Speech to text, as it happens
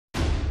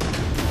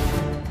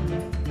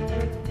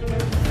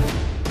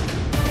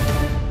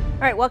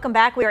All right, welcome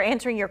back. We are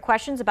answering your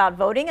questions about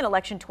voting in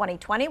election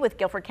 2020 with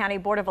Guilford County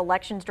Board of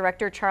Elections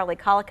Director Charlie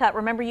Collicutt.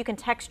 Remember, you can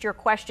text your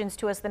questions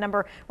to us, the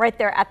number right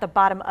there at the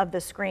bottom of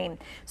the screen.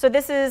 So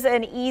this is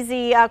an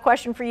easy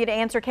question for you to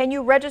answer. Can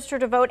you register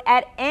to vote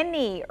at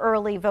any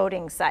early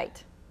voting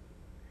site?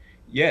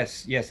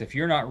 Yes. If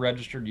you're not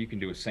registered, you can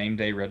do a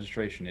same-day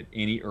registration at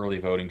any early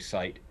voting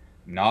site,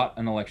 not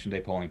an election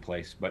day polling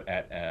place, but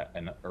at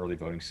an early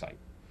voting site.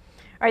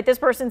 All right, this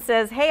person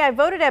says, hey, I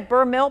voted at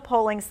Burr Mill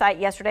polling site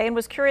yesterday and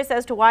was curious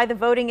as to why the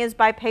voting is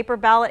by paper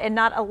ballot and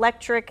not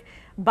electric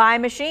by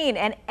machine.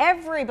 And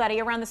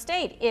everybody around the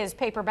state is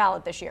paper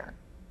ballot this year.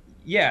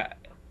 Yeah,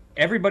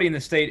 everybody in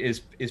the state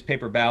is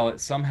paper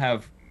ballot. Some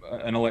have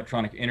an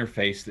electronic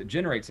interface that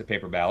generates a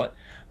paper ballot.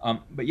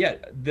 But yeah,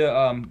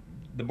 the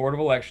Board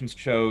of Elections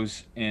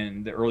chose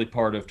in the early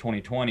part of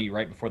 2020,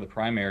 right before the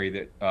primary,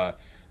 that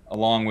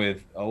along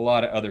with a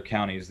lot of other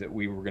counties, that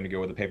we were going to go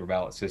with a paper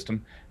ballot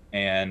system.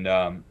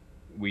 And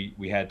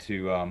we had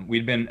to,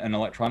 we'd been an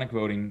electronic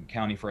voting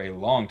county for a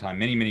long time,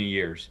 many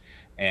years,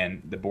 and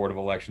the Board of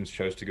Elections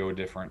chose to go a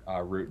different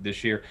route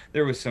this year.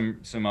 There was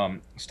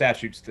some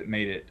statutes that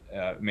made it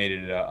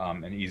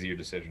an easier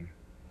decision.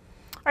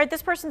 All right,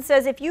 this person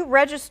says, if you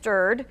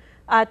registered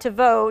to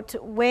vote,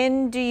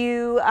 when do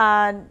you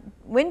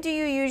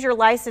use your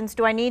license?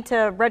 Do I need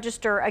to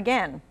register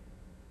again?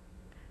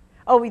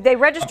 Oh, they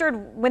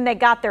registered when they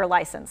got their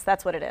license.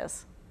 That's what it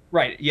is.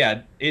 Right.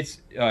 Yeah.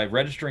 It's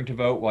registering to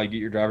vote while you get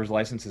your driver's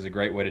license is a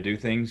great way to do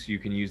things. You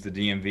can use the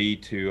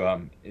DMV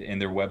to in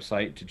their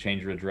website to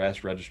change your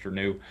address, register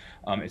new.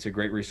 It's a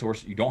great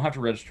resource. You don't have to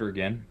register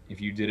again.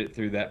 If you did it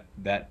through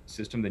that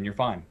system, then you're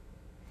fine.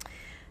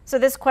 So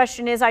this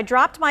question is, I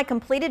dropped my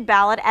completed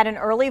ballot at an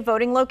early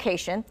voting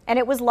location and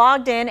it was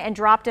logged in and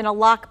dropped in a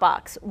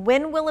lockbox.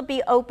 When will it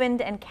be opened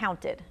and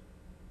counted?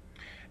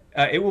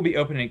 It will be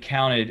opened and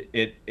counted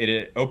at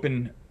an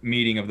open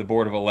meeting of the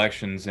Board of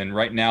Elections, and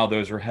right now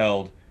those are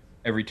held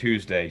every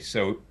Tuesday.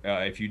 So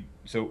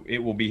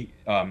it will be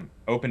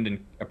opened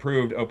and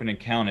approved, opened and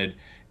counted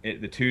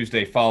the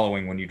Tuesday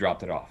following when you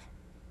dropped it off.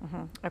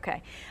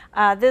 Okay.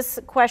 This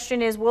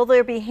question is, will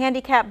there be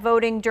handicap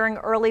voting during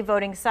early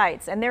voting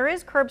sites? And there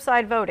is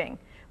curbside voting.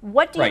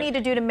 What do you need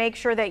to do to make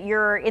sure that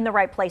you're in the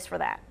right place for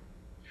that?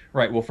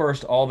 Right. Well,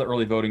 first, all the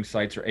early voting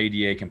sites are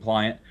ADA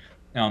compliant.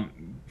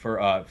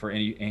 For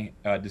any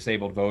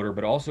disabled voter,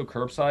 but also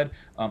curbside.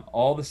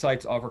 All the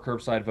sites offer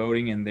curbside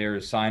voting, and there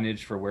is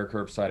signage for where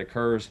curbside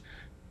occurs.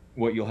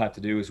 What you'll have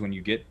to do is when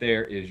you get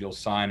there is you'll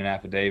sign an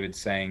affidavit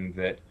saying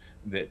that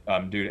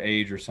due to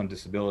age or some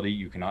disability,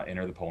 you cannot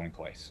enter the polling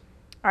place.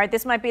 All right,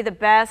 this might be the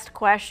best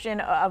question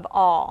of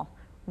all.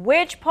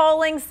 Which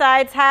polling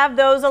sites have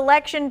those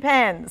election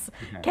pens?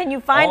 Can you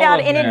find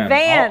out in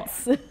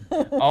advance?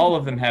 All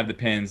of them have the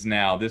pens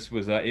now. This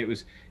was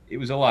it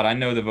was a lot. I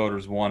know the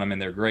voters want them,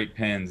 and they're great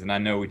pens, and I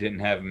know we didn't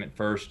have them at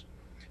first.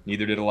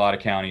 Neither did a lot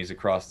of counties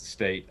across the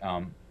state.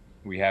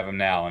 We have them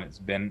now, and it's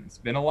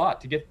been a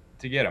lot to get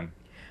them.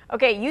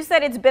 Okay, you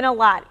said it's been a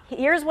lot.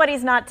 Here's what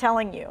he's not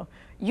telling you.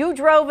 You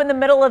drove in the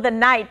middle of the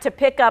night to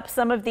pick up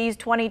some of these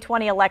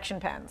 2020 election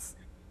pens.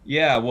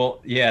 Yeah,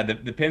 well, yeah,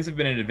 the pens have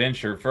been an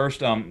adventure.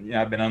 First,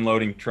 I've been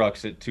unloading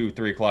trucks at 2,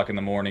 3 o'clock in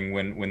the morning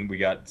when we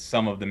got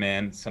some of them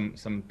in,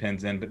 some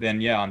pens in. But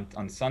then, yeah,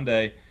 on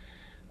Sunday,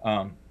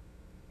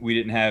 we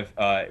didn't have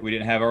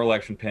our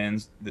election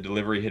pens. The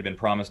delivery had been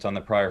promised on the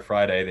prior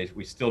Friday.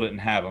 We still didn't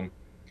have them.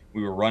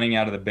 We were running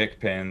out of the BIC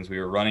pens. We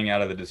were running out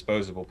of the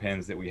disposable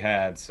pens that we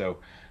had. So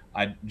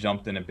I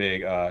jumped in a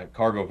big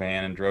cargo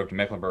van and drove to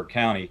Mecklenburg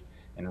County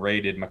and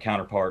raided my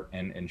counterpart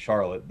in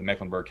Charlotte. The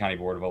Mecklenburg County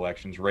Board of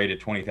Elections raided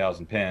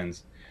 20,000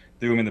 pens,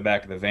 threw them in the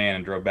back of the van,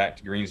 and drove back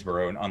to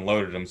Greensboro and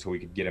unloaded them so we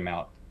could get them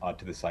out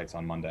to the sites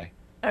on Monday.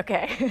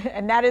 Okay,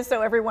 and that is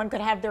so everyone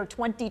could have their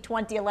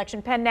 2020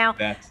 election pen now.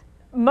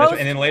 And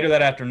then later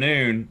that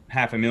afternoon,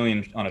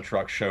 500,000 on a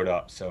truck showed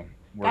up, so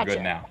we're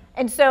good now.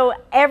 And so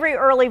every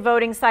early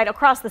voting site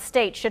across the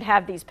state should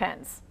have these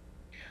pens.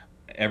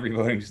 Every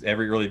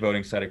early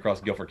voting site across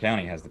Guilford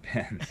County has the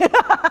pens.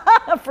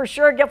 For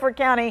sure, Guilford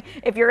County.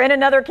 If you're in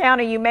another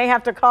county, you may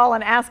have to call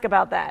and ask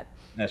about that.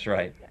 That's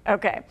right.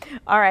 Okay.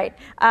 All right.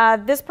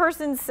 This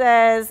person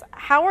says,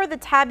 how are the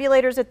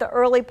tabulators at the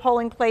early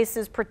polling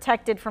places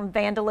protected from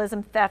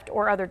vandalism, theft,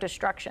 or other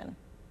destruction?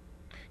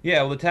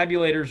 Yeah, well, the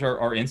tabulators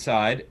are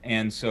inside,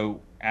 and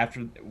so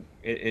after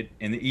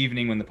in the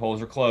evening when the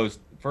polls are closed,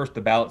 first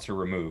the ballots are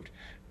removed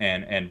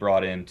and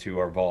brought into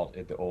our vault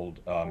at the old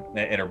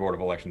at our Board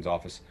of Elections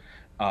office,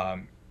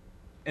 and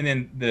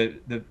then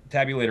the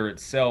tabulator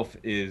itself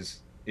is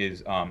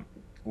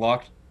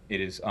locked.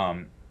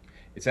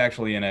 It's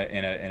actually in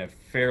a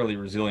fairly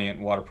resilient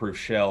waterproof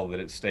shell that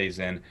it stays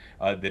in,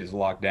 that is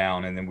locked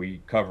down, and then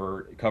we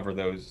cover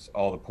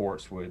all the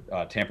ports with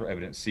tamper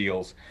evident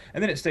seals,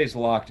 and then it stays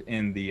locked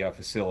in the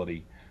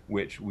facility,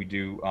 which we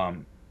do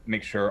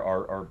make sure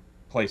are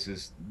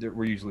places that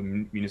we're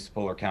usually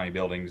municipal or county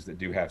buildings that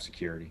do have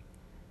security.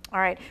 All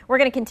right, we're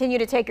going to continue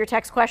to take your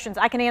text questions.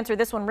 I can answer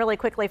this one really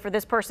quickly for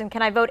this person.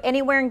 Can I vote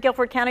anywhere in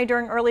Guilford County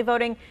during early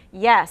voting?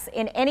 Yes,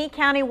 in any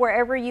county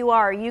wherever you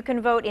are, you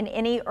can vote in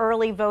any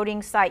early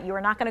voting site. You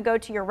are not going to go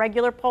to your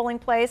regular polling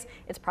place.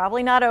 It's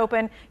probably not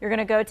open. You're going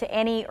to go to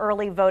any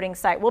early voting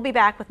site. We'll be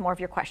back with more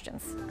of your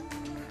questions.